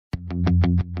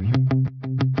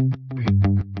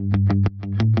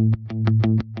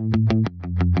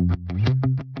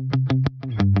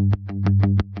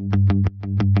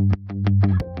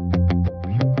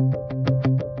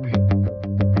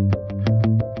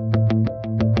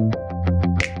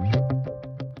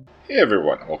Hey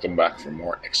everyone, welcome back for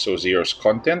more Exos Heroes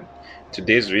content.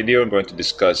 Today's video I'm going to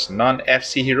discuss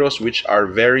non-FC heroes which are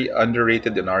very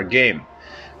underrated in our game.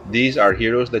 These are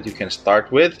heroes that you can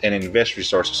start with and invest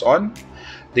resources on.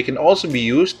 They can also be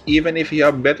used even if you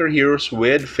have better heroes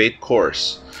with Fate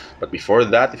Cores. But before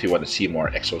that, if you want to see more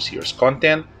Exos Heroes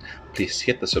content, please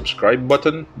hit the subscribe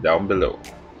button down below.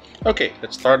 Okay,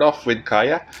 let's start off with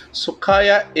Kaya. So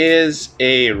Kaya is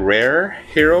a rare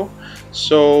hero.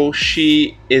 So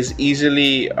she is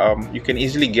easily, you can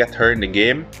easily get her in the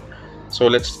game. So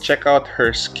let's check out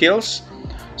her skills.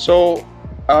 So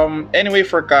anyway,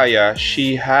 for Kaya,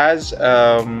 she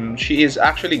is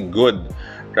actually good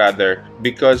rather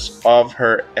because of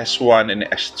her S1 and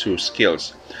S2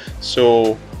 skills.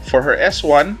 So for her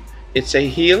S1, it's a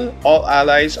heal all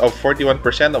allies of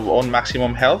 41% of own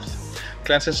maximum health.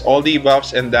 Cleanses all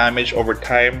debuffs and damage over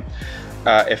time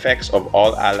effects of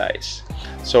all allies.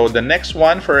 So the next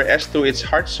one for S2, it's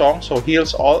Heart Song, so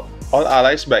heals all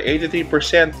allies by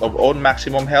 83% of own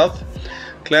maximum health.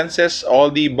 Cleanses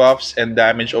all debuffs and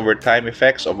damage over time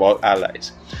effects of all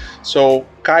allies. So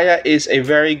Kaya is a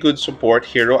very good support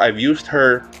hero. I've used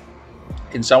her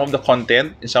in some of the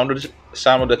content, in some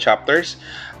of the chapters.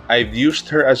 I've used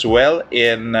her as well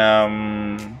in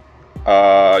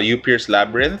Upier's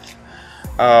Labyrinth.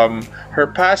 Her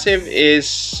passive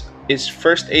is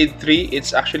First Aid 3.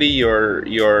 It's actually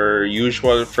your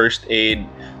usual First Aid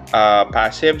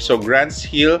passive. So grants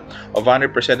heal of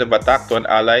 100% of attack to an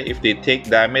ally if they take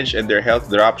damage and their health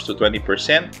drops to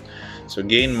 20%. So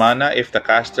gain mana if the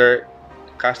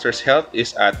caster's health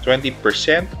is at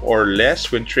 20% or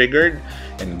less when triggered,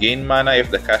 and gain mana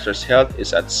if the caster's health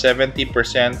is at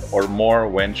 70% or more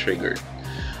when triggered.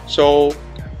 So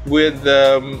with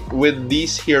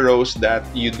these heroes that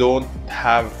you don't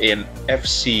have in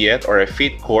FC yet or a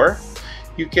Fate Core,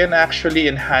 you can actually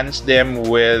enhance them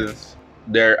with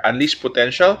their unleashed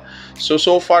potential.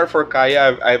 So far for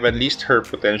Kaya, I've unleashed her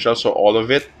potential, so all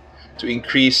of it, to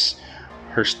increase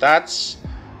her stats,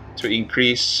 to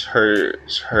increase her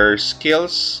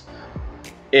skills.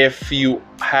 If you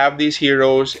have these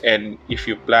heroes and if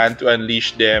you plan to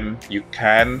unleash them, you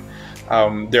can.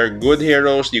 They're good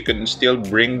heroes. You can still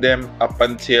bring them up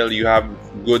until you have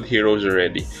good heroes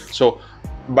already. So,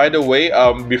 by the way,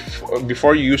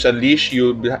 before you use Unleash,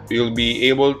 you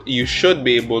should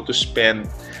be able to spend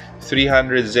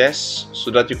 300 Zest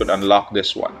so that you can unlock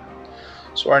this one.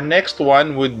 So our next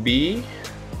one would be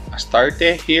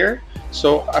Astarte here.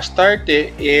 So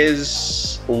Astarte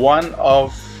is one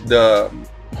of the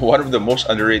most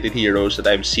underrated heroes that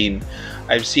I've seen.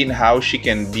 I've seen how she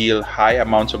can deal high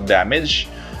amounts of damage.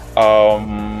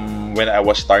 When I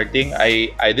was starting,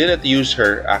 I didn't use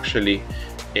her actually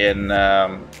in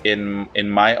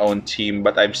my own team,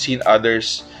 but I've seen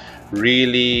others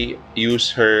really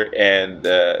use her and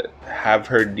have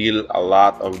her deal a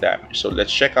lot of damage. So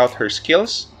let's check out her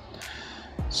skills.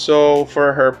 So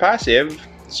for her passive,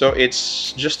 so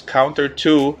it's just counter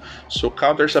 2. So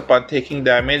counters upon taking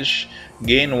damage,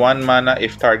 gain 1 mana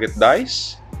if target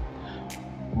dies.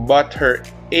 But her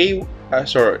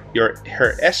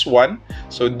her S1,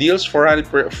 so deals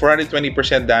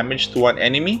 420% damage to one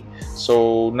enemy.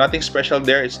 So nothing special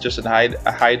there. It's just a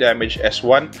high damage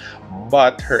S1.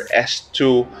 But her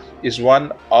S2 is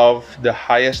one of the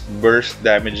highest burst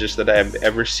damages that I have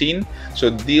ever seen. So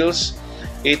deals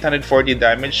 840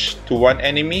 damage to one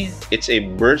enemy. It's a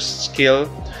burst skill.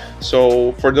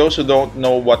 So for those who don't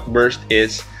know what burst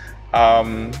is,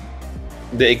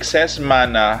 the excess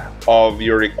mana of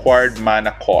your required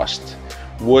mana cost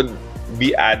would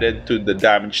be added to the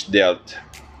damage dealt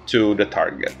to the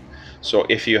target. So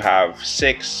if you have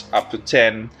 6 up to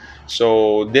 10,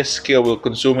 so this skill will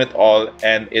consume it all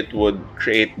and it would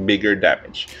create bigger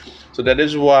damage. So that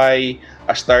is why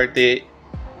Astarte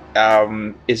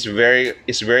is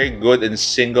very good in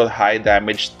single high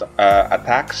damage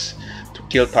attacks to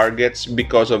kill targets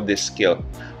because of this skill.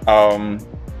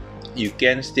 You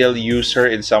can still use her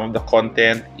in some of the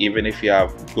content even if you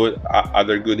have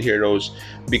other good heroes,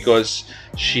 because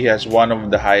she has one of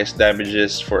the highest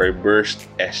damages for a burst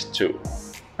S2.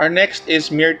 Our next is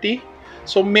Myrti.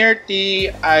 So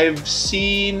Myrti, I've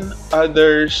seen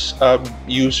others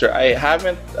use her. I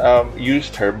haven't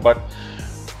used her, but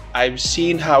I've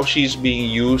seen how she's being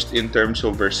used in terms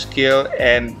of her skill,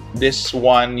 and this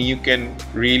one you can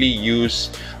really use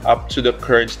up to the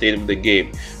current state of the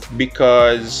game.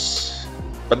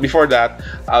 But before that,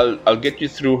 I'll get you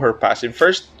through her passive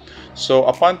first. So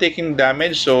upon taking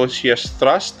damage, so she has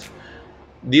thrust,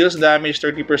 deals damage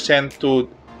 30% to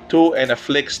 2 and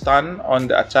afflicts stun on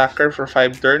the attacker for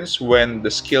 5 turns when the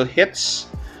skill hits.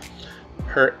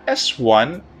 Her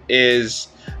S1 is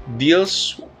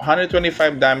deals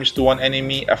 125 damage to one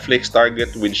enemy, afflicts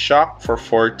target with shock for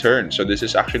 4 turns. So this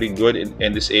is actually good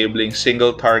in disabling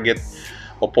single target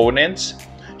opponents.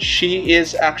 She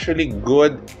is actually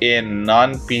good in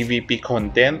non-PvP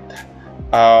content,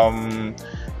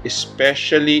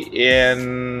 especially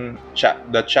in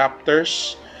the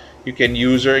chapters. You can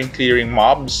use her in clearing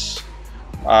mobs,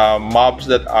 mobs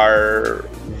that are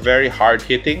very hard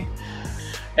hitting.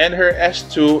 And her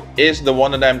S2 is the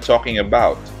one that I'm talking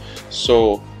about.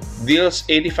 So deals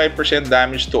 85%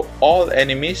 damage to all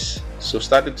enemies. So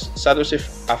status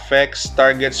affects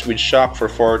targets with shock for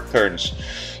 4 turns.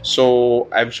 So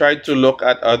I've tried to look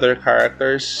at other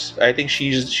characters. I think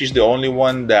she's the only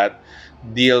one that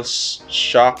deals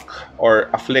shock or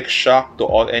afflicts shock to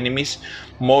all enemies.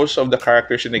 Most of the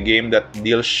characters in the game that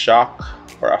deal shock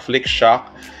or afflict shock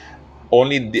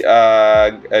only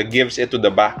gives it to the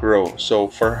back row. So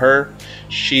for her,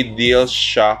 she deals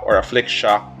shock or afflicts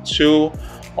shock to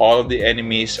all of the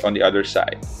enemies on the other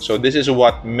side. So this is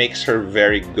what makes her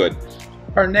very good.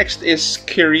 Our next is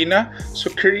Kirina. So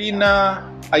Kirina,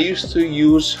 I used to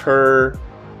use her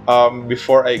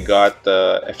before I got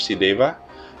FC Deva.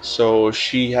 So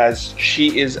she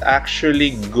is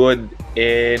actually good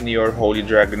in your Holy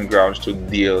Dragon grounds to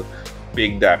deal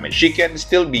big damage. She can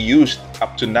still be used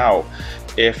up to now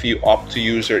if you opt to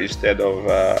use her instead of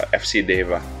FC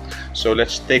Deva. So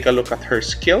let's take a look at her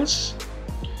skills.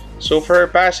 So for her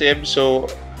passive, so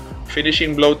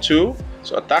finishing blow 2,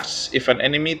 so attacks if an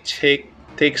enemy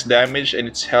takes damage and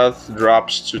its health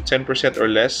drops to 10% or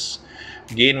less,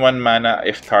 gain 1 mana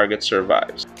if target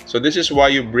survives. So this is why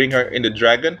you bring her in the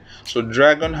dragon. So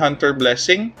Dragon Hunter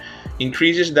Blessing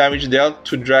increases damage dealt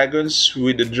to dragons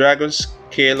with the dragon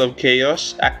scale of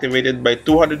chaos activated by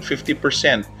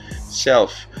 250%.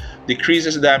 Self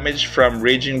decreases damage from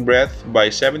Raging Breath by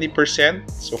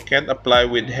 70%, so can't apply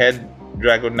with Head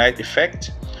Dragon Knight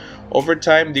effect. Over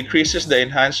time, decreases the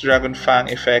enhanced Dragon Fang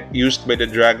effect used by the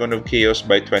Dragon of Chaos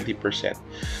by 20%.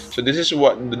 So this is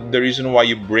what the reason why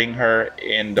you bring her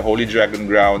in the Holy Dragon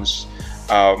grounds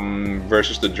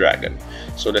versus the dragon.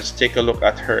 So let's take a look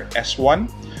at her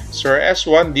S1. So her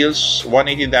S1 deals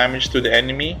 180 damage to the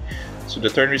enemy. So the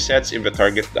turn resets if the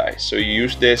target dies. So you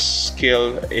use this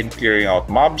skill in clearing out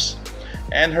mobs.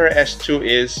 And her S2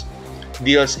 is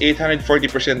deals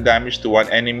 840% damage to one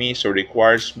enemy. So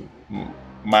requires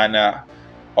mana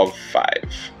of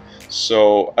 5.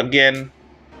 So again,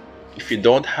 if you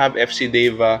don't have FC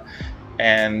Deva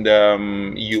and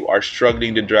you are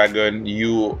struggling the dragon,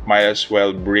 you might as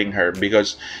well bring her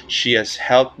because she has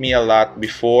helped me a lot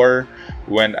before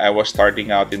when I was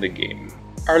starting out in the game.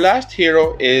 Our last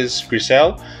hero is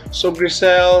Griselle. So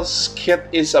Griselle's kit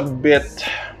is a bit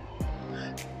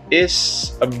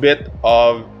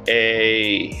of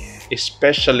a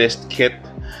specialist kit.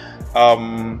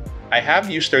 I have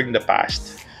used her in the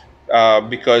past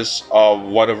because of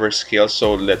one of her skills.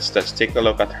 So let's take a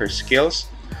look at her skills.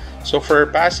 So for her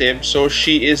passive, so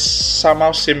she is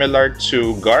somehow similar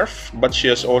to Garf, but she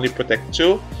has only Protect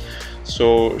 2.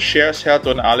 So shares health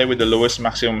to an ally with the lowest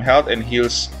maximum health and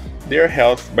heals their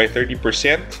health by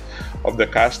 30% of the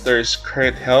caster's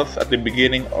current health at the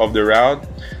beginning of the round.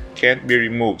 Can't be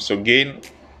removed. So gain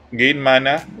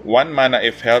mana, 1 mana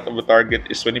if health of the target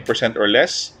is 20% or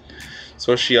less.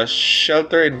 So she has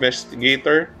Shelter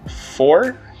Investigator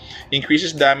 4,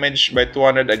 increases damage by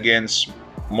 200 against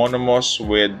monomos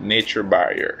with Nature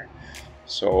Barrier.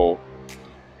 So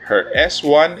her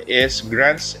S1 is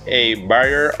grants a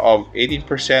barrier of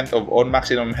 18% of own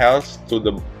maximum health to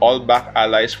the all back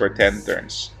allies for 10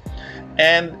 turns.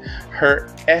 And her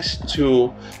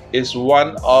S2 is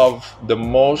one of the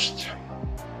most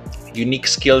unique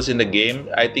skills in the game.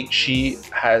 I think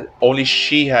only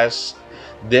she has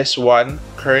this one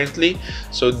currently.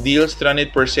 So deals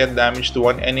 300% damage to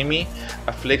one enemy,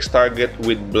 afflicts target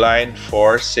with blind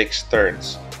for 6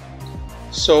 turns.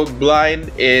 So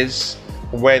blind is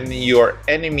when your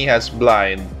enemy has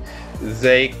blind,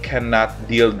 they cannot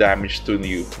deal damage to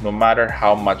you no matter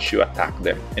how much you attack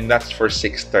them, and that's for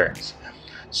 6 turns.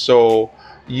 So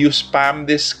you spam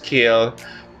this skill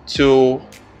to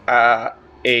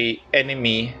a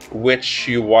enemy which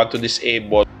you want to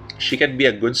disable. She can be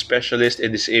a good specialist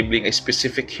in disabling a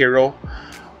specific hero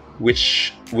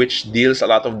which deals a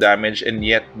lot of damage, and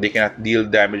yet they cannot deal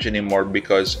damage anymore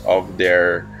because of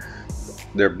their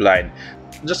blind.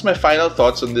 Just my final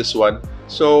thoughts on this one.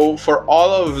 So for all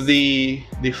of the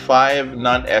 5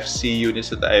 non-FC units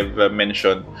that I've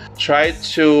mentioned, try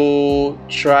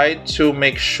to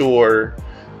make sure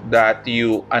that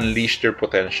you unleash their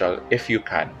potential if you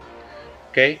can.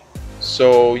 Okay,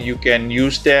 so you can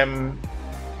use them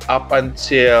up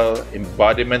until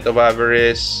embodiment of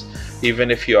avarice,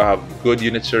 even if you have good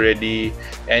units already,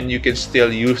 and you can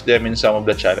still use them in some of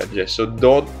the challenges. So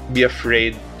don't be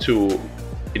afraid to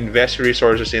invest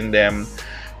resources in them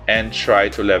and try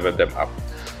to level them up.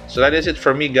 So that is it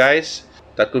for me, guys.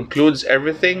 That concludes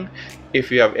everything.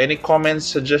 If you have any comments,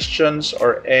 suggestions,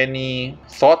 or any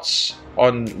thoughts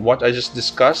on what I just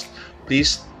discussed,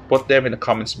 please put them in the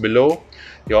comments below.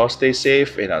 You all stay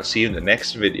safe, and I'll see you in the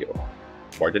next video.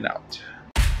 Warden out.